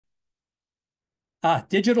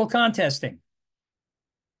Digital contesting.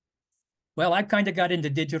 Well, I kind of got into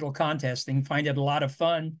digital contesting, find it a lot of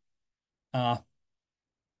fun. Uh,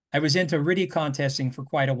 I was into RIDI contesting for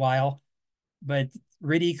quite a while, but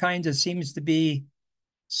RIDI kind of seems to be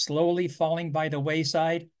slowly falling by the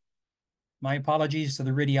wayside. My apologies to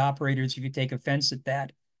the RIDI operators if you take offense at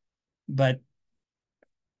that. But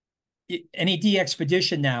any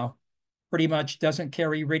DXpedition now pretty much doesn't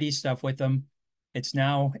carry RIDI stuff with them. It's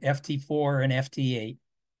now FT4 and FT8.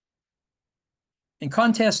 And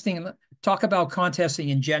contesting, talk about contesting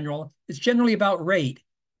in general, it's generally about rate.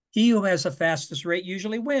 He who has the fastest rate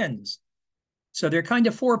usually wins. So there are kind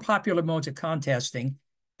of four popular modes of contesting,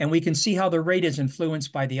 and we can see how the rate is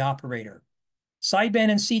influenced by the operator.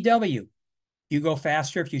 Sideband and CW. You go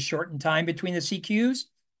faster if you shorten time between the CQs.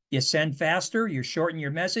 You send faster, you shorten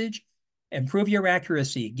your message, improve your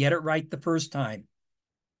accuracy, get it right the first time.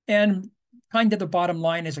 And kind of the bottom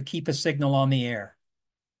line is to keep a signal on the air.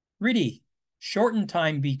 RIDI, shorten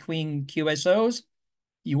time between QSOs,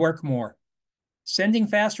 you work more. Sending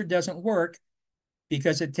faster doesn't work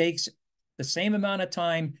because it takes the same amount of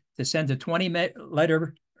time to send a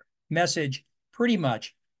 20-letter message pretty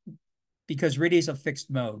much because RIDI is a fixed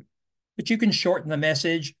mode. But you can shorten the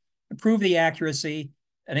message, improve the accuracy,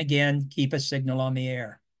 and again, keep a signal on the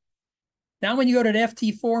air. Now, when you go to the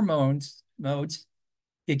FT4 modes,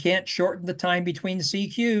 you can't shorten the time between the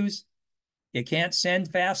CQs. You can't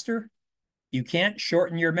send faster. You can't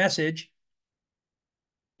shorten your message.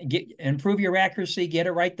 Improve your accuracy, get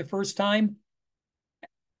it right the first time.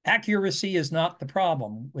 Accuracy is not the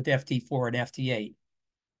problem with FT4 and FT8.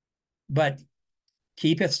 But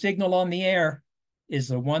keep a signal on the air is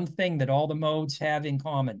the one thing that all the modes have in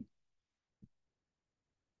common.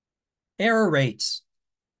 Error rates.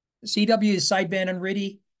 CW is sideband and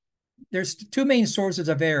RIDI. There's two main sources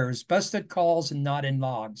of errors, busted calls and not in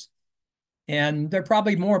logs. And there are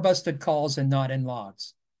probably more busted calls than not in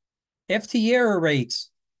logs. FT error rates,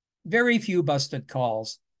 very few busted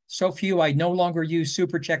calls. So few I no longer use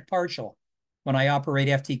super check partial when I operate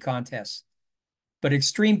FT contests. But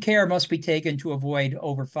extreme care must be taken to avoid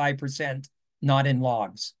over 5% not in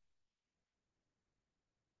logs.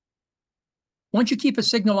 Once you keep a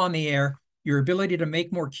signal on the air, your ability to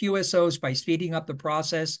make more QSOs by speeding up the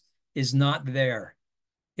process is not there.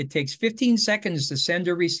 It takes 15 seconds to send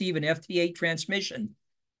or receive an FT8 transmission,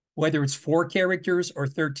 whether it's 4 characters or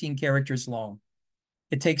 13 characters long.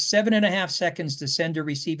 It takes 7.5 seconds to send or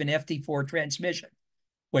receive an FT4 transmission,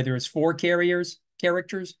 whether it's 4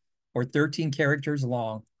 characters or 13 characters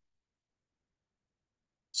long.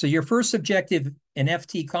 So your first objective in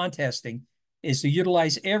FT contesting is to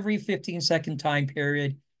utilize every 15-second time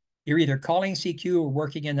period. You're either calling CQ or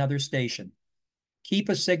working another station. Keep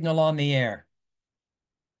a signal on the air.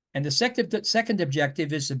 And the second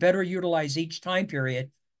objective is to better utilize each time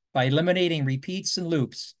period by eliminating repeats and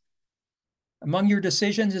loops. Among your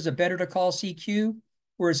decisions, is it better to call CQ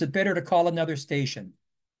or is it better to call another station?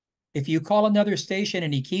 If you call another station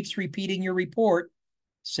and he keeps repeating your report,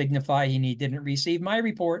 signifying he didn't receive my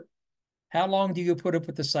report, how long do you put up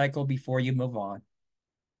with the cycle before you move on?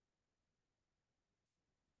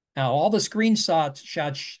 Now, all the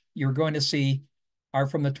screenshots you're going to see are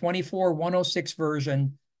from the 24.106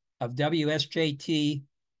 version of WSJT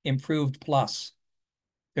Improved Plus.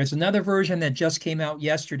 There's another version that just came out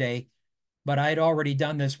yesterday, but I'd already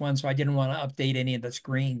done this one, so I didn't want to update any of the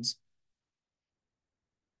screens.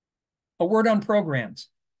 A word on programs.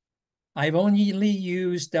 I've only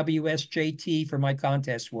used WSJT for my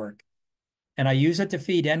contest work, and I use it to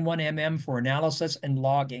feed N1MM for analysis and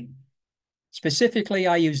logging. Specifically,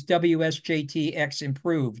 I use WSJT-X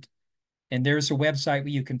Improved, and there's a website where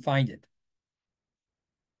you can find it.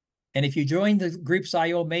 And if you join the group's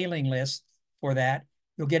IO mailing list for that,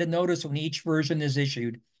 you'll get a notice when each version is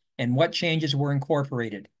issued and what changes were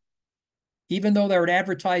incorporated. Even though they're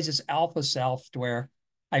advertised as alpha software,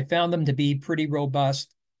 I found them to be pretty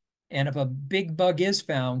robust. And if a big bug is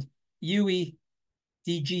found, UE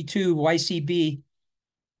DG2 YCB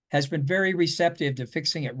has been very receptive to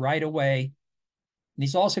fixing it right away. And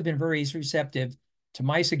he's also been very receptive to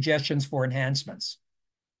my suggestions for enhancements.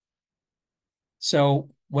 So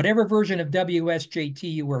whatever version of WSJT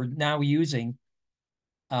you are now using,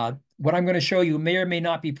 what I'm going to show you may or may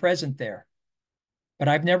not be present there. But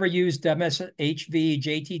I've never used MSHV,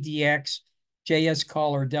 JTDX,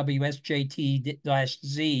 JSCall, or WSJT-Z,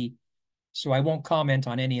 so I won't comment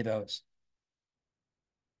on any of those.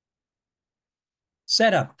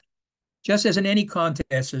 Setup. Just as in any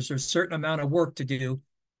contest, there's a certain amount of work to do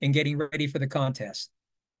in getting ready for the contest.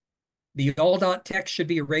 The all.txt should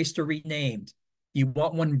be erased or renamed. You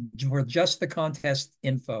want one for just the contest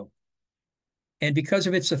info. And because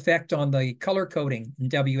of its effect on the color coding in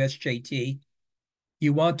WSJT,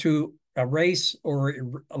 you want to erase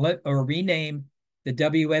or rename the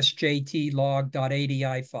WSJT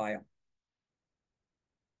log.ADI file.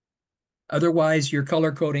 Otherwise, your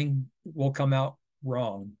color coding will come out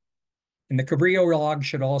wrong. And the Cabrillo log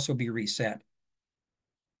should also be reset.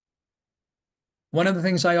 One of the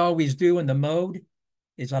things I always do in the mode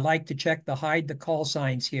is I like to check the hide the call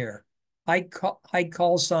signs here. Hide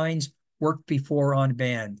call signs worked before on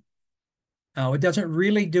band. Now, it doesn't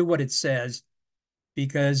really do what it says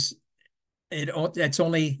because that's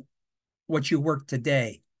only what you work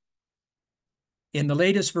today. In the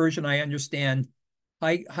latest version, I understand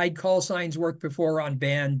hide call signs worked before on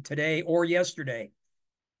band today or yesterday.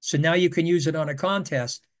 So now you can use it on a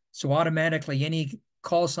contest. So automatically any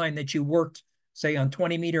call sign that you worked, say on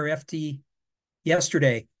 20 meter FT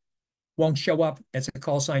yesterday, won't show up as a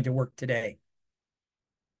call sign to work today.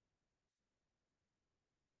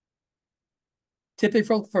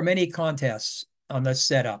 Typical for many contests on the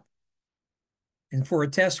setup. And for a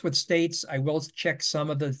test with states, I will check some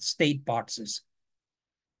of the state boxes.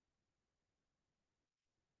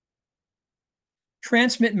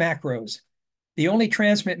 Transmit macros. The only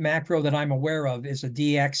transmit macro that I'm aware of is a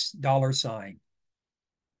DX $.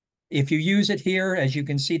 If you use it here, as you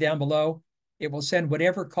can see down below, it will send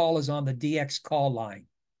whatever call is on the DX call line.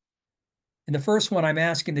 In the first one, I'm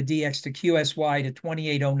asking the DX to QSY to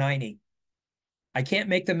 28090. I can't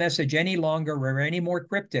make the message any longer or any more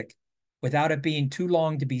cryptic without it being too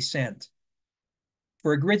long to be sent.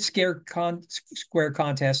 For a grid square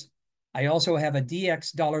contest, I also have a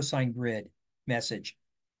DX $ grid message.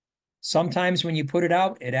 Sometimes when you put it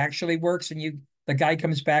out, it actually works and the guy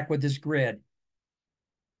comes back with this grid.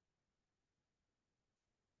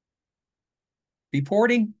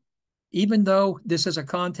 Reporting, even though this is a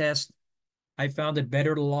contest, I found it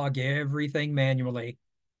better to log everything manually.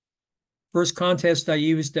 First contest, I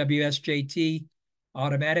used WSJT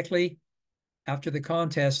automatically. After the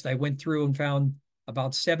contest, I went through and found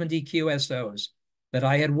about 70 QSOs that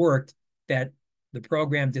I had worked that the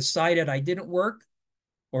program decided I didn't work,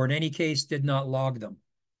 or in any case, did not log them.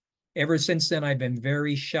 Ever since then, I've been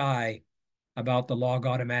very shy about the log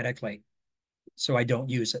automatically, so I don't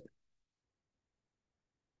use it.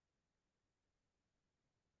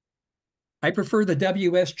 I prefer the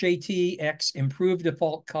WSJT-X improved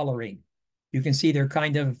default coloring. You can see they're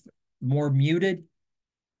kind of more muted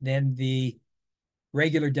than the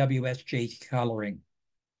regular WSJT coloring.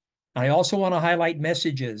 I also want to highlight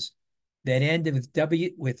messages that end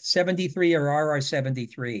with 73 or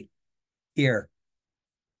RR73 here.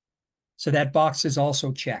 So that box is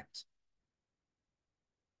also checked.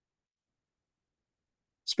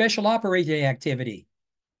 Special operating activity.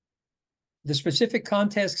 The specific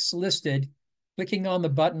contests listed, clicking on the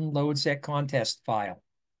button loads that contest file.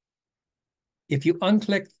 If you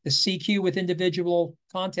unclick the CQ with individual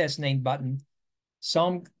contest name button,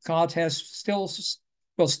 some contests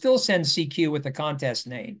will still send CQ with the contest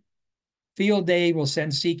name. Field day will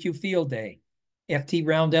send CQ field day. FT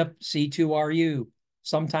roundup, C2RU.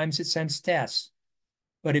 Sometimes it sends tests.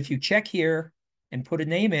 But if you check here and put a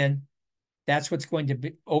name in, that's what's going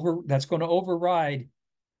to override,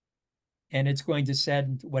 and it's going to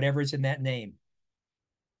send whatever's in that name.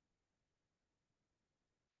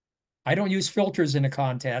 I don't use filters in a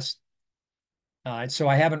contest, so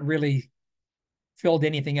I haven't really filled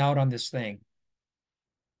anything out on this thing.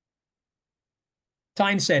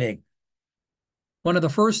 Time setting. One of the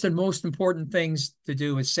first and most important things to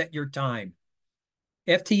do is set your time.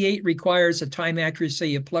 FT8 requires a time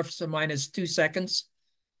accuracy of plus or minus 2 seconds.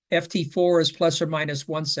 FT4 is plus or minus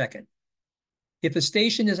 1 second. If a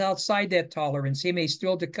station is outside that tolerance, he may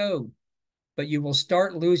still decode, but you will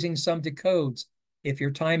start losing some decodes if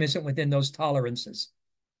your time isn't within those tolerances.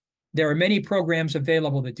 There are many programs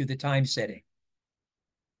available that do the time setting.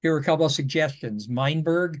 Here are a couple of suggestions: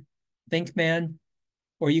 Mindberg, ThinkMan,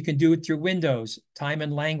 or you can do it through Windows, Time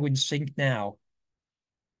and Language Sync Now.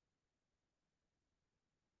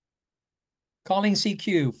 Calling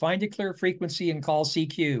CQ, find a clear frequency and call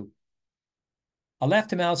CQ. A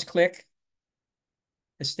left mouse click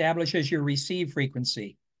establishes your receive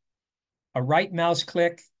frequency. A right mouse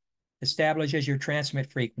click establishes your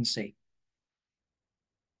transmit frequency.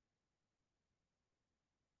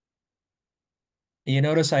 You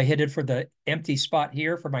notice I hit it for the empty spot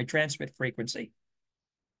here for my transmit frequency.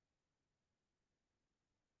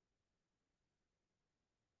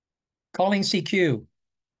 Calling CQ.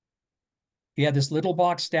 You have this little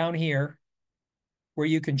box down here where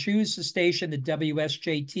you can choose the station that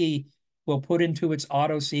WSJT will put into its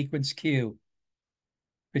auto sequence queue.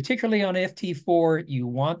 Particularly on FT4, you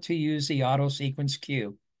want to use the auto sequence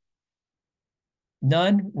queue.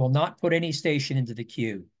 None will not put any station into the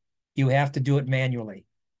queue. You have to do it manually.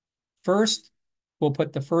 First, we'll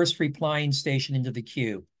put the first replying station into the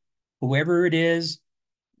queue. Whoever it is,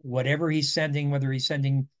 whatever he's sending, whether he's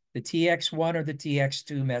sending the TX1 or the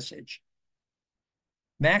TX2 message.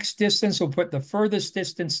 Max distance will put the furthest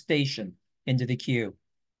distance station into the queue,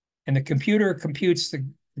 and the computer computes the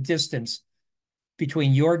distance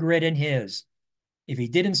between your grid and his. If he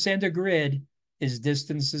didn't send a grid, his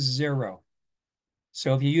distance is 0.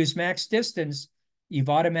 So if you use max distance, you've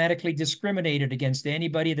automatically discriminated against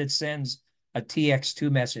anybody that sends a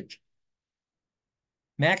TX2 message.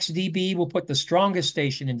 Max DB will put the strongest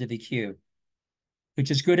station into the queue,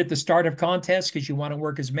 which is good at the start of contests because you want to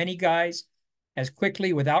work as many guys as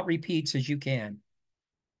quickly without repeats as you can.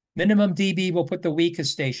 Minimum DB will put the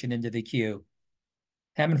weakest station into the queue.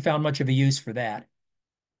 Haven't found much of a use for that.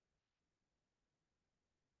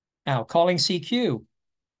 Now, calling CQ.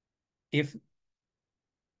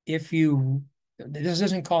 If you, this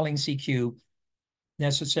isn't calling CQ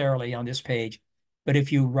necessarily on this page, but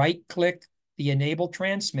if you right-click the Enable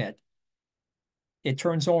Transmit, it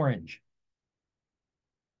turns orange.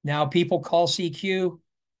 Now people call CQ.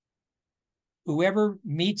 Whoever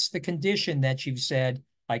meets the condition that you've said,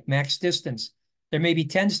 like max distance, there may be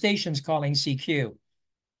 10 stations calling CQ.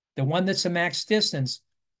 The one that's a max distance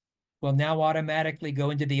will now automatically go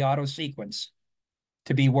into the auto sequence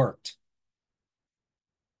to be worked.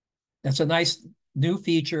 That's a nice new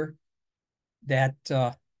feature that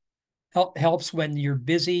helps when you're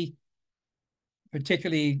busy,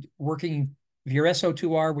 particularly working with your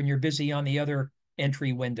SO2R when you're busy on the other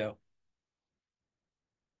entry window.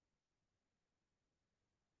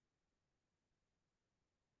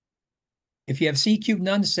 If you have CQ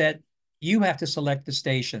none set, you have to select the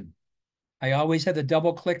station. I always have the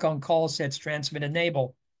double click on call sets transmit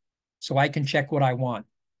enable so I can check what I want.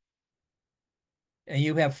 And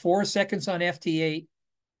you have 4 seconds on FT8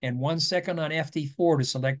 and 1 second on FT4 to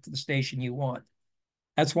select the station you want.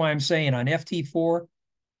 That's why I'm saying on FT4,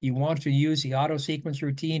 you want to use the auto sequence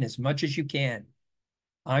routine as much as you can.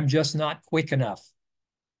 I'm just not quick enough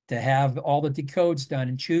to have all the decodes done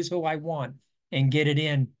and choose who I want and get it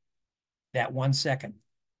in that 1 second.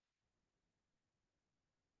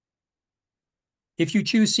 If you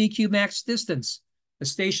choose CQ max distance, the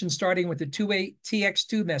station starting with the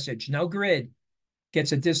 2TX2 message, no grid,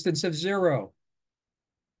 gets a distance of 0.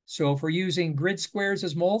 So if we're using grid squares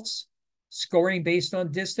as mults, scoring based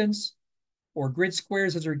on distance, or grid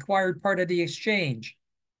squares as a required part of the exchange,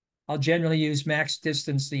 I'll generally use max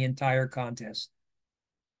distance the entire contest.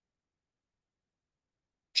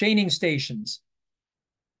 Chaining stations.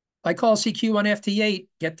 I call CQ on FT8,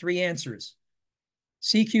 get 3 answers.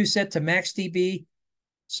 CQ set to max dB,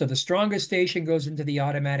 so the strongest station goes into the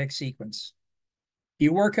automatic sequence.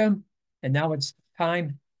 You work them, and now it's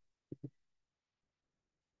time.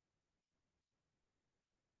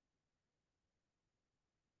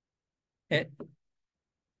 Let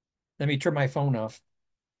me turn my phone off.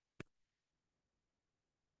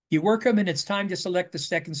 You work them, and it's time to select the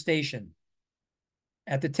second station.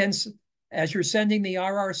 At the 10, as you're sending the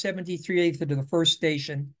RR73 to the first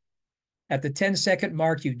station, at the 10-second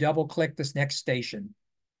mark, you double-click this next station.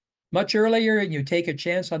 Much earlier, and you take a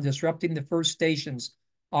chance on disrupting the first station's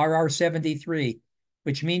RR73,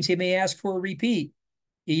 which means he may ask for a repeat,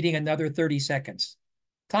 eating another 30 seconds.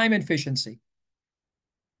 Time efficiency.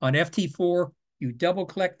 On FT4, you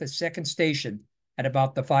double-click the second station at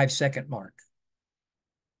about the 5-second mark.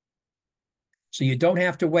 So you don't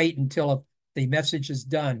have to wait until the message is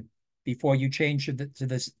done before you change to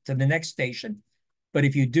the next station. But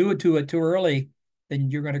if you do it too early, then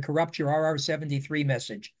you're going to corrupt your RR73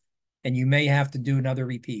 message, and you may have to do another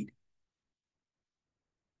repeat.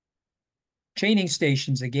 Chaining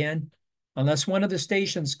stations again. Unless one of the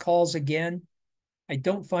stations calls again, I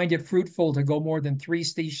don't find it fruitful to go more than 3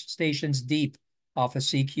 stations deep off a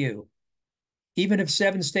CQ. Even if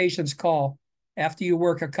 7 stations call, after you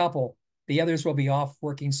work a couple, the others will be off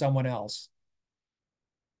working someone else.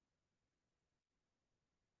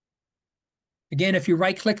 Again, if you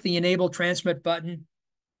right-click the Enable Transmit button,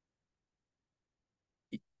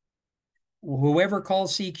 whoever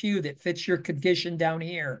calls CQ that fits your condition down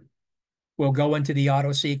here will go into the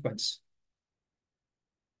auto sequence.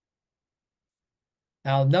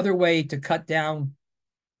 Now, another way to cut down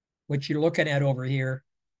what you're looking at over here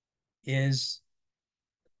is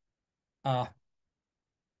for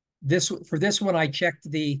this one, I checked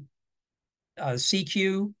the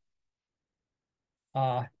CQ.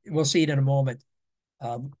 We'll see it in a moment.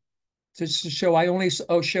 To show, I only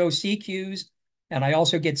show CQs And I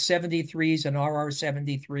also get 73s and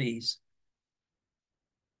RR73s.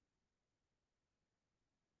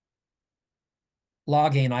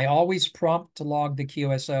 Logging, I always prompt to log the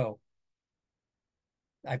QSO.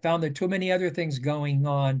 I found there are too many other things going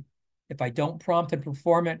on. If I don't prompt and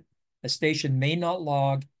perform it, the station may not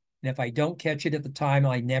log. And if I don't catch it at the time,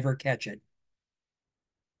 I never catch it.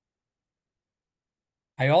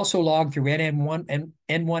 I also log through NM1 and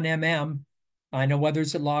N1MM. I know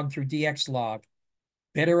others that log through DX log.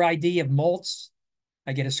 Better ID of molts.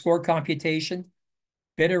 I get a score computation.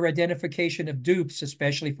 Better identification of dupes,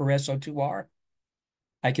 especially for SO2R.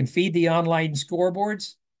 I can feed the online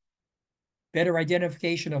scoreboards. Better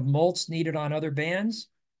identification of molts needed on other bands.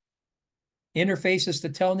 Interfaces to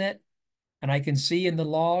Telnet, and I can see in the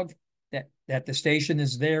log that the station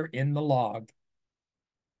is there in the log.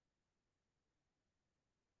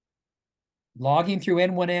 Logging through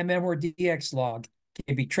N1MM or DX log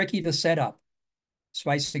can be tricky to set up,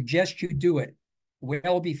 so I suggest you do it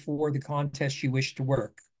well before the contest you wish to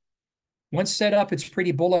work. Once set up, it's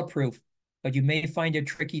pretty bulletproof, but you may find it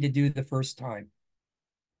tricky to do the first time.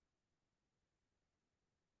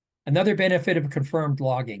 Another benefit of confirmed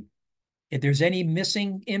logging, if there's any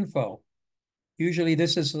missing info, usually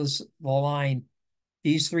this is the line,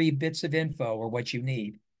 these 3 bits of info are what you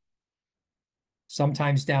need.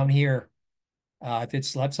 Sometimes down here, if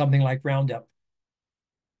it's something like Roundup,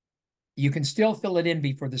 you can still fill it in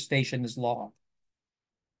before the station is logged.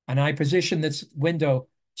 And I position this window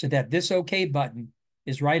so that this OK button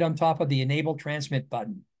is right on top of the Enable Transmit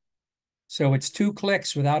button. So it's 2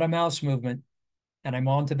 clicks without a mouse movement, and I'm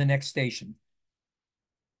on to the next station.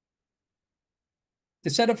 To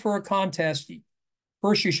set up for a contest,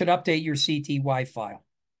 first you should update your CTY file.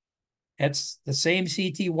 It's the same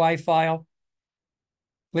CTY file.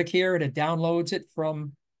 Click here and it downloads it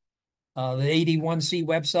from the 81C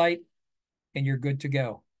website, and you're good to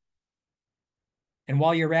go. And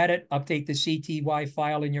while you're at it, update the CTY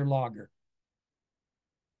file in your logger.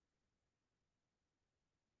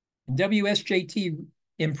 WSJT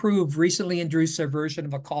Improved recently introduced a version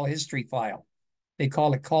of a call history file. They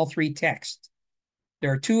call it Call 3 Text.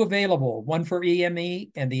 There are 2 available, one for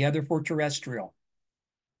EME and the other for terrestrial.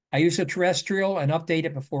 I use a terrestrial and update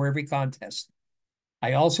it before every contest.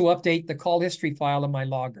 I also update the call history file in my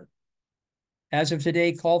logger. As of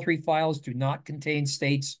today, Call 3 files do not contain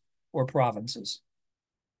states or provinces.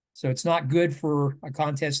 So it's not good for a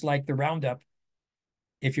contest like the Roundup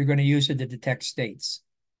if you're going to use it to detect states.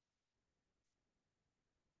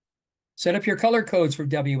 Set up your color codes for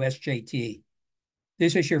WSJT.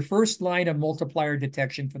 This is your first line of multiplier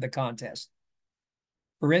detection for the contest.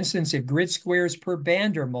 For instance, if grid squares per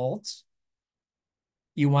band are molts,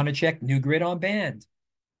 you want to check new grid on band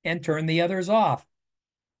and turn the others off.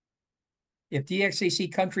 If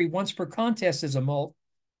DXCC country once per contest is a molt,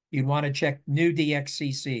 you'd want to check new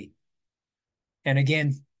DXCC. And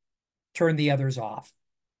again, turn the others off.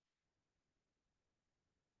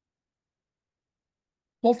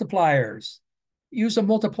 Multipliers. Use a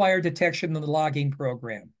multiplier detection in the logging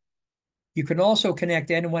program. You can also connect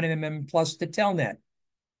N1MM Plus to Telnet,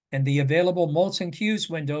 and the available molts and queues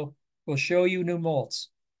window will show you new molts.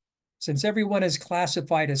 Since everyone is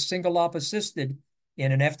classified as single-op assisted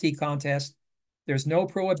in an FT contest, there's no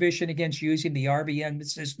prohibition against using the RBN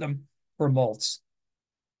system for molts.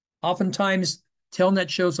 Oftentimes, Telnet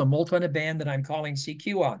shows a molt on a band that I'm calling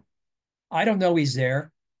CQ on. I don't know he's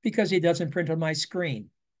there because he doesn't print on my screen.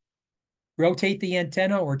 Rotate the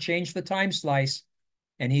antenna or change the time slice,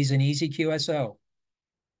 and he's an easy QSO.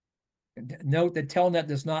 Note that Telnet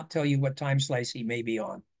does not tell you what time slice he may be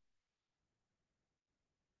on.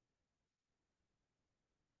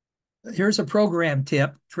 Here's a program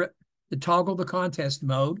tip to toggle the contest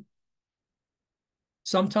mode.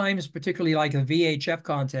 Sometimes, particularly like a VHF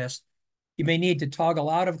contest, you may need to toggle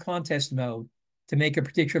out of contest mode to make a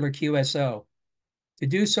particular QSO. To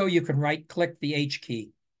do so, you can right-click the H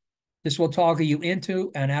key. This will toggle you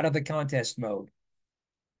into and out of the contest mode.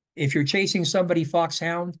 If you're chasing somebody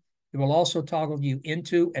foxhound, it will also toggle you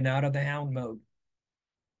into and out of the hound mode.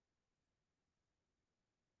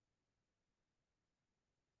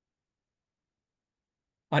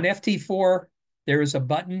 On FT4, there is a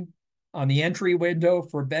button on the entry window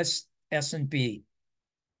for best S&P.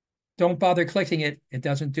 Don't bother clicking it. It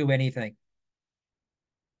doesn't do anything.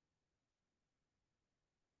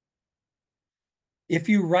 If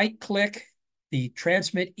you right-click the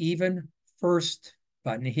Transmit Even First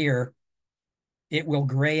button here, it will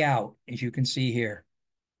gray out, as you can see here.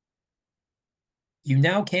 You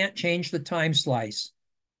now can't change the time slice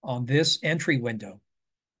on this entry window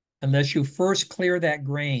unless you first clear that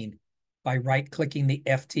grain by right-clicking the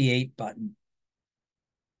FT8 button.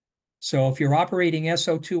 So if you're operating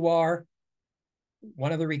SO2R,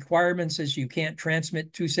 one of the requirements is you can't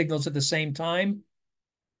transmit two signals at the same time.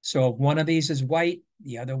 So if one of these is white,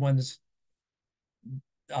 the other one's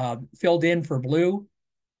filled in for blue,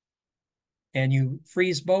 and you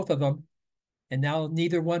freeze both of them, and now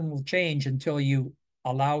neither one will change until you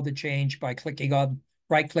allow the change by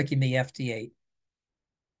right-clicking the FT8.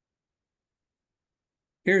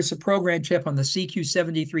 Here's the program tip on the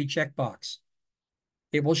CQ73 checkbox.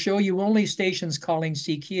 It will show you only stations calling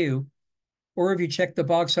CQ, or if you check the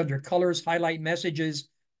box under colors, highlight messages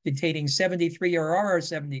containing 73 or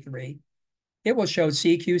RR73, it will show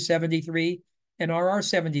CQ73 and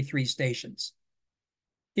RR73 stations.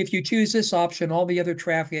 If you choose this option, all the other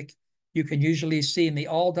traffic you can usually see in the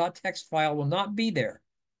all.txt file will not be there.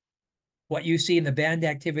 What you see in the band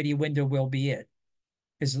activity window will be it.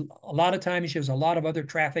 Because a lot of times there's a lot of other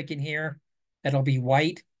traffic in here that'll be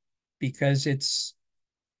white because it's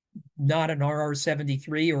not an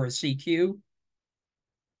RR73 or a CQ.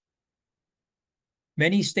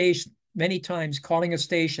 Many times calling a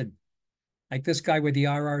station, like this guy with the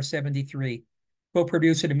RR73, will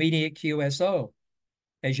produce an immediate QSO,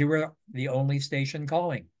 as you were the only station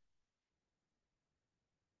calling.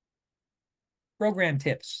 Program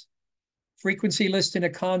tips. Frequency list in a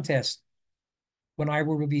contest, when I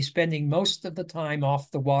will be spending most of the time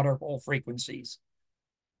off the waterhole frequencies.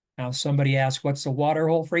 Now, somebody asks, what's the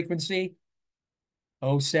waterhole frequency?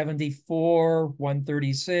 074,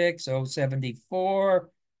 136, 074,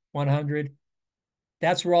 100.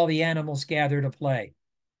 That's where all the animals gather to play.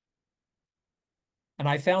 And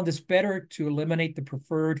I found it's better to eliminate the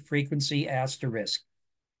preferred frequency asterisk.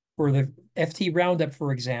 For the FT roundup,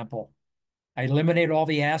 for example, I eliminate all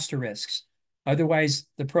the asterisks. Otherwise,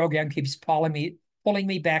 the program keeps pulling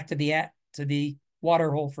me back to the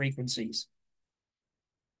waterhole frequencies.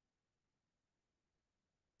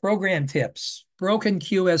 Program tips, broken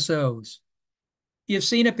QSOs. You've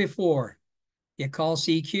seen it before. You call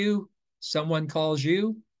CQ, someone calls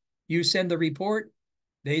you send the report,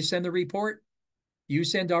 they send the report, you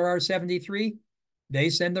send RR73, they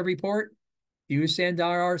send the report, you send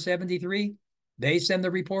RR73, they send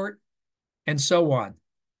the report, and so on.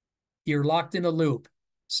 You're locked in a loop,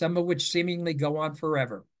 some of which seemingly go on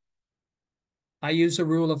forever. I use a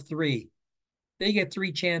rule of three. They get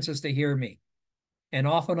 3 chances to hear me, and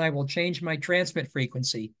often I will change my transmit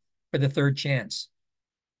frequency for the 3rd chance.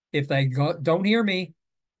 If they don't hear me,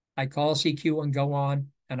 I call CQ and go on,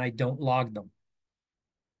 and I don't log them.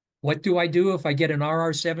 What do I do if I get an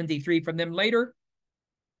RR73 from them later?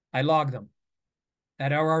 I log them.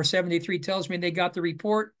 That RR73 tells me they got the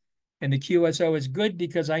report, and the QSO is good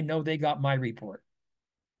because I know they got my report.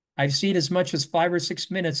 I've seen as much as 5 or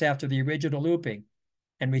 6 minutes after the original looping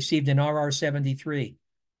and received an RR73.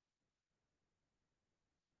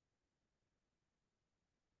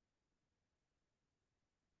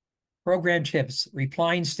 Program chips,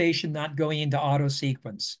 replying station not going into auto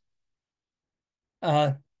sequence.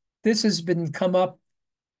 This has been come up,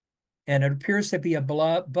 and it appears to be a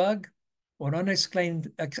bug or an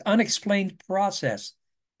unexplained process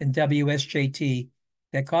in WSJT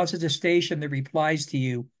that causes a station that replies to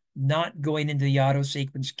you not going into the auto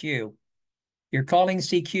sequence queue. You're calling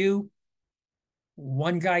CQ,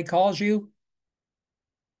 one guy calls you,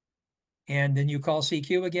 and then you call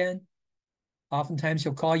CQ again. Oftentimes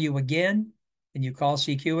he'll call you again, and you call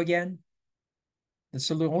CQ again.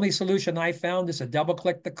 The only solution I found is to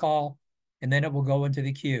double-click the call, and then it will go into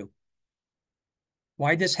the queue.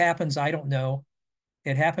 Why this happens, I don't know.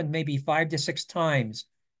 It happened maybe 5 to 6 times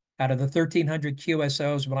out of the 1,300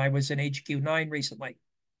 QSOs when I was in HQ9 recently.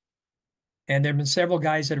 And there have been several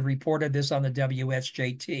guys that have reported this on the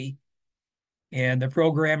WSJT, and the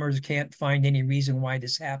programmers can't find any reason why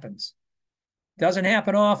this happens. Doesn't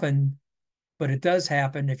happen often, but it does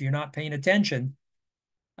happen. If you're not paying attention,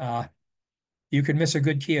 you can miss a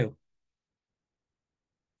good queue.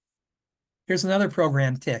 Here's another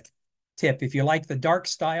program tip. If you like the dark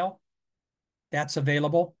style, that's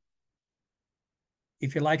available.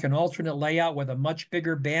 If you like an alternate layout with a much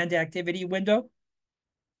bigger band activity window,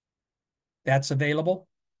 that's available.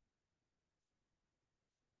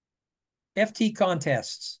 FT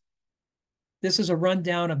contests. This is a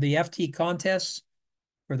rundown of the FT contests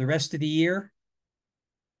for the rest of the year.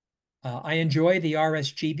 I enjoy the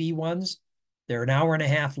RSGB ones. They're an hour and a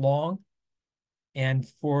half long. And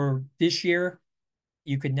for this year,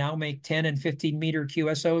 you can now make 10 and 15 meter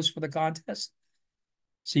QSOs for the contest.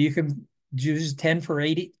 So you can use 10 through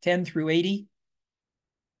 80.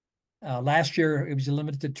 Last year, it was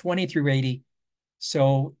limited to 20 through 80.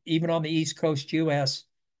 So even on the East Coast US,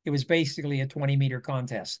 it was basically a 20 meter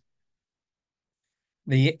contest.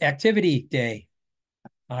 The activity day,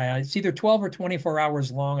 it's either 12 or 24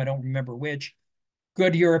 hours long. I don't remember which.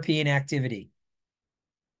 Good European activity.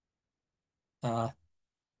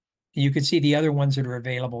 You can see the other ones that are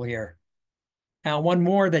available here. Now, one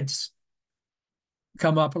more that's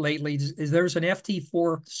come up lately is there's an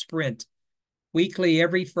FT4 sprint weekly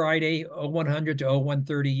every Friday, 0100 to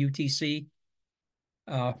 0130 UTC.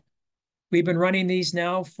 We've been running these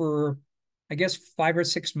now for, I guess, 5 or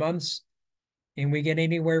 6 months, and we get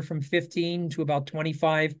anywhere from 15 to about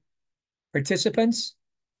 25 participants.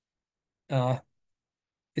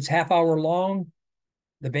 It's half-hour long.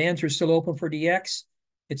 The bands are still open for DX.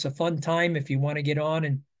 It's a fun time if you want to get on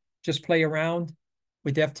and just play around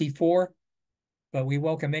with FT4. But we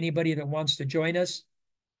welcome anybody that wants to join us.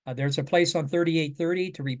 There's a place on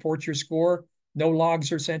 3830 to report your score. No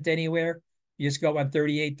logs are sent anywhere. You just go on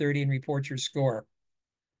 3830 and report your score.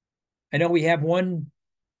 I know we have one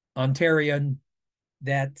Ontarian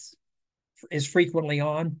that is frequently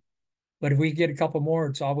on, but if we get a couple more,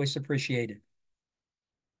 it's always appreciated.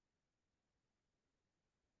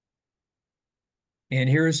 And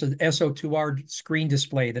here's an SO2R screen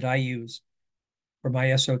display that I use for my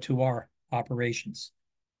SO2R operations.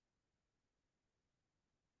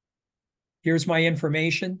 Here's my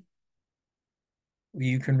information.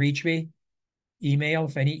 You can reach me, email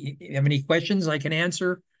if you have any questions I can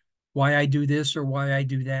answer, why I do this or why I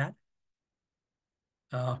do that.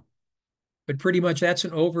 But pretty much that's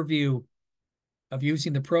an overview of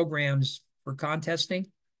using the programs for contesting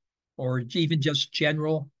or even just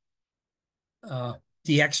general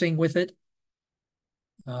DXing with it.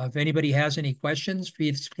 If anybody has any questions,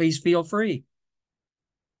 please feel free.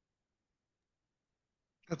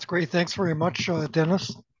 That's great. Thanks very much,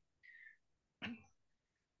 Dennis.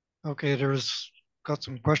 Okay, there's got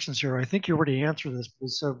some questions here. I think you already answered this, but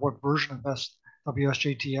it said what version of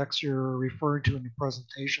WSJT-X you're referring to in your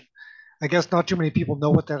presentation. I guess not too many people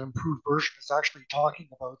know what that improved version is actually talking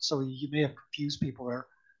about, so you may have confused people there.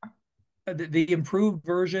 The improved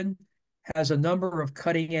version has a number of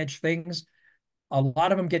cutting edge things. A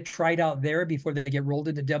lot of them get tried out there before they get rolled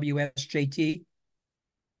into WSJT.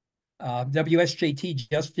 WSJT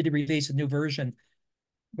just did release a new version,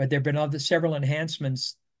 but there have been several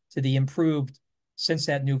enhancements to the improved since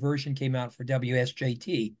that new version came out for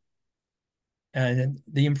WSJT. And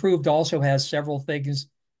the improved also has several things.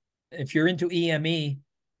 If you're into EME,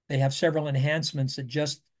 they have several enhancements that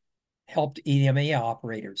just helped EME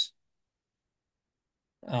operators.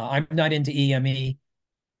 I'm not into EME,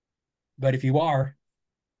 but if you are,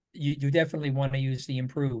 you definitely want to use the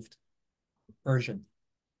improved version.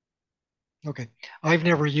 Okay, I've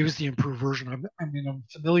never used the improved version. I'm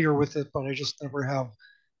familiar with it, but I just never have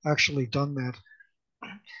actually done that.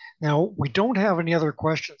 Now, we don't have any other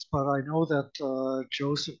questions, but I know that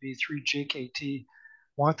Joseph B3JKT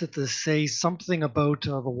wanted to say something about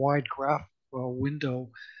the wide graph window.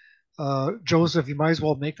 Joseph, you might as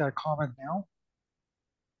well make that comment now.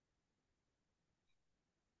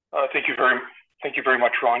 Thank you very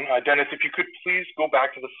much, Ron. Dennis, if you could please go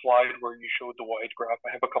back to the slide where you showed the wide graph.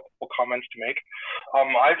 I have a couple of comments to make.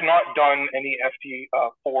 I've not done any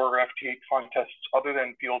FT4 or FT8 contests other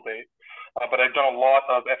than field day, but I've done a lot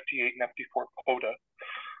of FT8 and FT4 quota.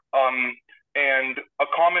 And a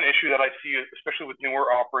common issue that I see, especially with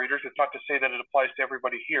newer operators, it's not to say that it applies to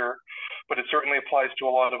everybody here, but it certainly applies to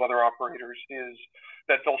a lot of other operators, is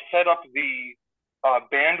that they'll set up the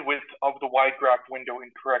bandwidth of the wide graph window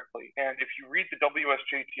incorrectly. And if you read the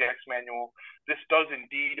WSJT-X manual, this does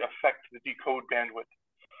indeed affect the decode bandwidth.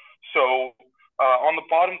 So on the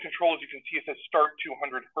bottom control, as you can see, it says start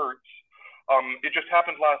 200 hertz. It just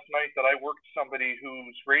happened last night that I worked somebody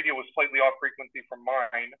whose radio was slightly off frequency from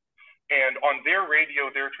mine. And on their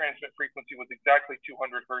radio, their transmit frequency was exactly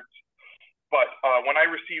 200 hertz. But when I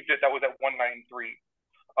received it, that was at 193.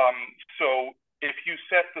 So if you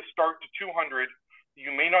set the start to 200, you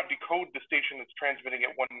may not decode the station that's transmitting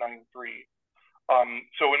at 193.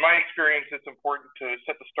 So in my experience, it's important to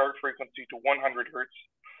set the start frequency to 100 hertz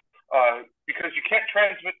because you can't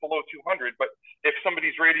transmit below 200. But if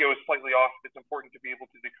somebody's radio is slightly off, it's important to be able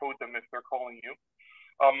to decode them if they're calling you.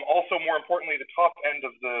 Also, more importantly, the top end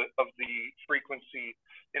of the frequency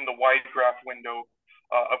in the wide graph window,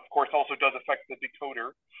 of course, also does affect the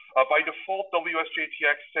decoder. By default,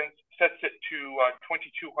 WSJT-X sets it to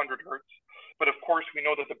 2200 hertz, but of course, we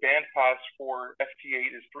know that the band pass for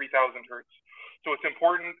FT8 is 3000 hertz. So it's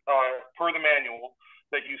important, per the manual,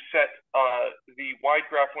 that you set the wide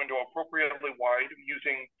graph window appropriately wide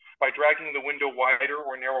by dragging the window wider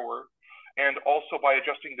or narrower, and also by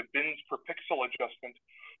adjusting the bins per pixel adjustment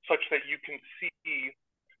such that you can see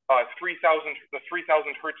the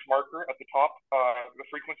 3000 hertz marker at the top, the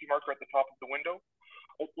frequency marker at the top of the window,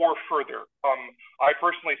 or further. I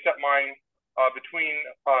personally set mine between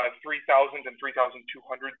 3000 and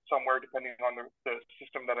 3200 somewhere, depending on the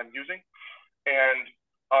system that I'm using. And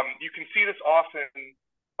you can see this often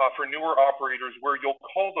for newer operators where you'll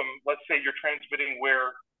call them, let's say you're transmitting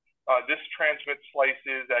where this transmit slice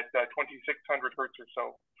is at 2600 hertz or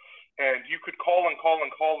so. And you could call and call and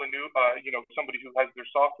call a new, somebody who has their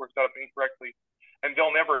software set up incorrectly, and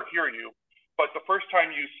they'll never hear you. But the first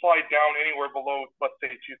time you slide down anywhere below, let's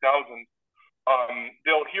say 2000,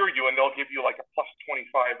 they'll hear you and they'll give you like a plus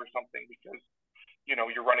 25 or something because,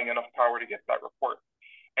 you're running enough power to get that report.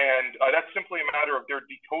 And that's simply a matter of their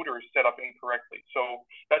decoder is set up incorrectly. So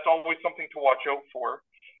that's always something to watch out for.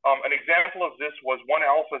 An example of this was 1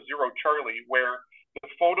 Alpha 0 Charlie, where the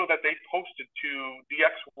photo that they posted to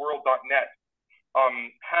dxworld.net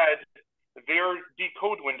had their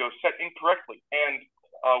decode window set incorrectly. And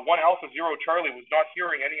 1 Alpha 0 Charlie was not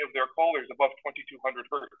hearing any of their callers above 2200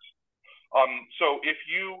 hertz. So if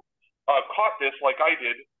you caught this like I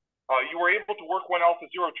did, you were able to work 1 Alpha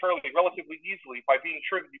 0 Charlie relatively easily by being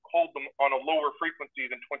sure that you called them on a lower frequency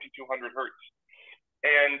than 2200 hertz.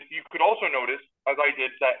 And you could also notice, as I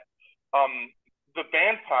did, that the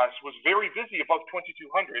bandpass was very busy above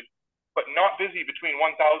 2200, but not busy between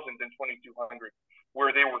 1000 and 2200,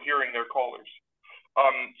 where they were hearing their callers.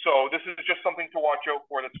 So this is just something to watch out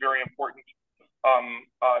for that's very important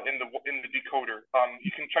in the decoder.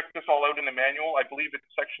 You can check this all out in the manual. I believe it's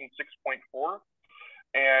section 6.4.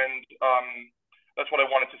 And that's what I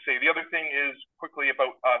wanted to say. The other thing is quickly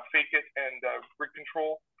about fake it and grid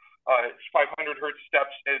control. It's 500 hertz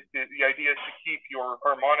steps. The idea is to keep your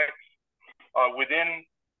harmonics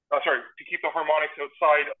to keep the harmonics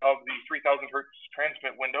outside of the 3000 hertz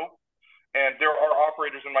transmit window. And there are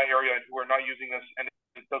operators in my area who are not using this, and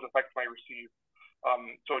it does affect my receive.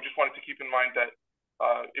 So I just wanted to keep in mind that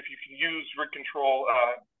if you can use grid control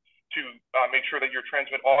to make sure that your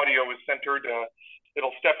transmit audio is centered,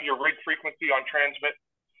 it'll step your rig frequency on transmit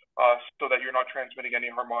so that you're not transmitting any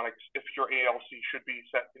harmonics if your ALC should be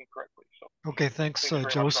set incorrectly. So okay, thanks,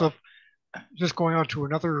 Joseph. Just going on to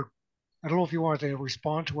another. I don't know if you wanted to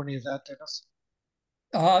respond to any of that, Dennis.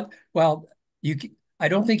 Well, I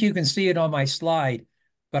don't think you can see it on my slide,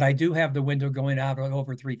 but I do have the window going out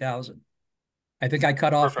over 3000. I think I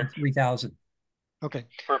cut off at 3000. Okay.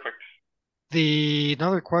 Perfect.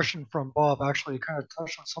 Another question from Bob actually kind of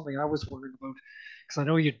touched on something I was wondering about, because I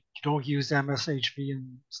know you don't use MSHV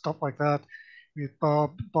and stuff like that.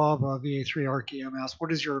 Bob VA3RKM asked,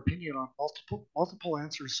 what is your opinion on multiple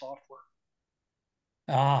answer software?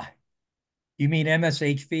 You mean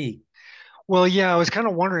MSHV? Well, yeah, I was kind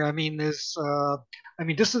of wondering. I mean, this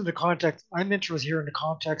is the context. I'm interested here in the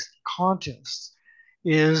context of contests.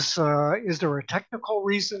 Is there a technical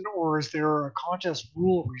reason or is there a contest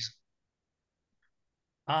rule reason?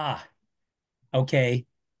 Okay.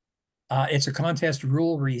 It's a contest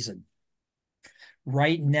rule reason.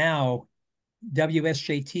 Right now,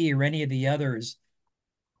 WSJT or any of the others,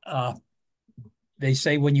 they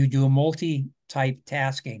say when you do a multi-type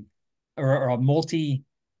tasking or a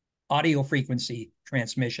multi-audio frequency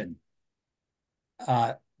transmission,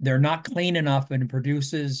 they're not clean enough and it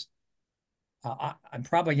produces, I'm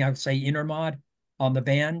probably going to say intermod on the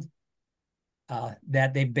band,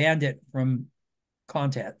 that they banned it from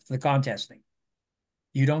the contesting.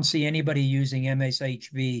 You don't see anybody using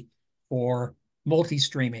MSHV for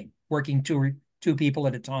multi-streaming, working two people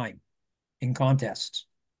at a time in contests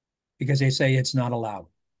because they say it's not allowed.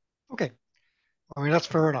 Okay. I mean, that's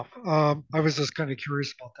fair enough. I was just kind of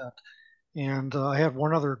curious about that. And I had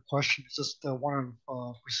one other question. It's just one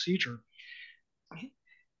on procedure.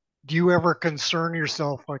 Do you ever concern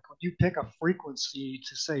yourself, like when you pick a frequency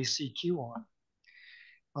to say CQ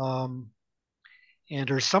on, and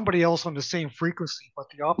there's somebody else on the same frequency, but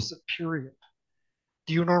the opposite period,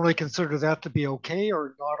 do you normally consider that to be okay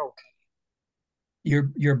or not okay?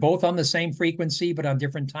 You're both on the same frequency, but on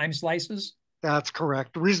different time slices? That's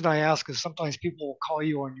correct. The reason I ask is sometimes people will call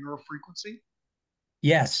you on your frequency.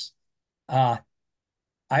 Yes. My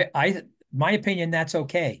opinion, that's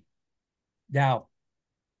okay. Now,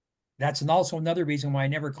 that's also another reason why I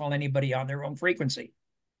never call anybody on their own frequency.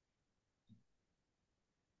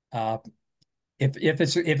 If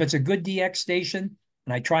it's a good DX station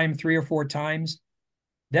and I try him 3 or 4 times,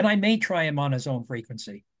 then I may try him on his own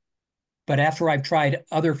frequency. But after I've tried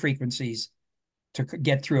other frequencies to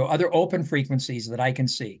get through, other open frequencies that I can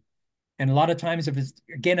see. And a lot of times, if it's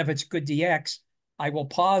good DX, I will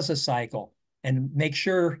pause a cycle and make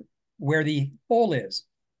sure where the hole is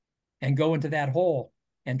and go into that hole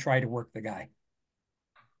and try to work the guy.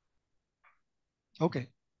 Okay,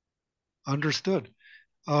 understood.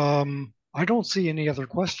 I don't see any other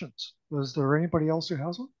questions. Was there anybody else who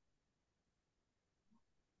has one?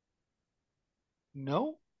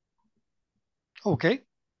 No? Okay.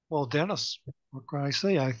 Well, Dennis, what can I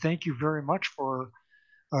say? I thank you very much for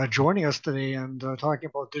joining us today and talking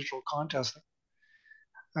about digital contesting.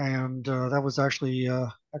 And that was actually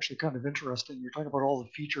kind of interesting. You're talking about all the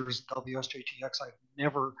features in WSJT-X I've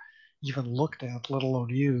never even looked at, let alone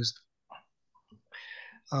used,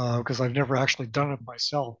 because I've never actually done it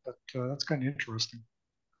myself. But that's kind of interesting.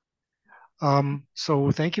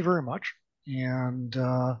 So thank you very much. And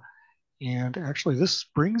actually, this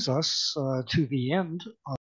brings us to the end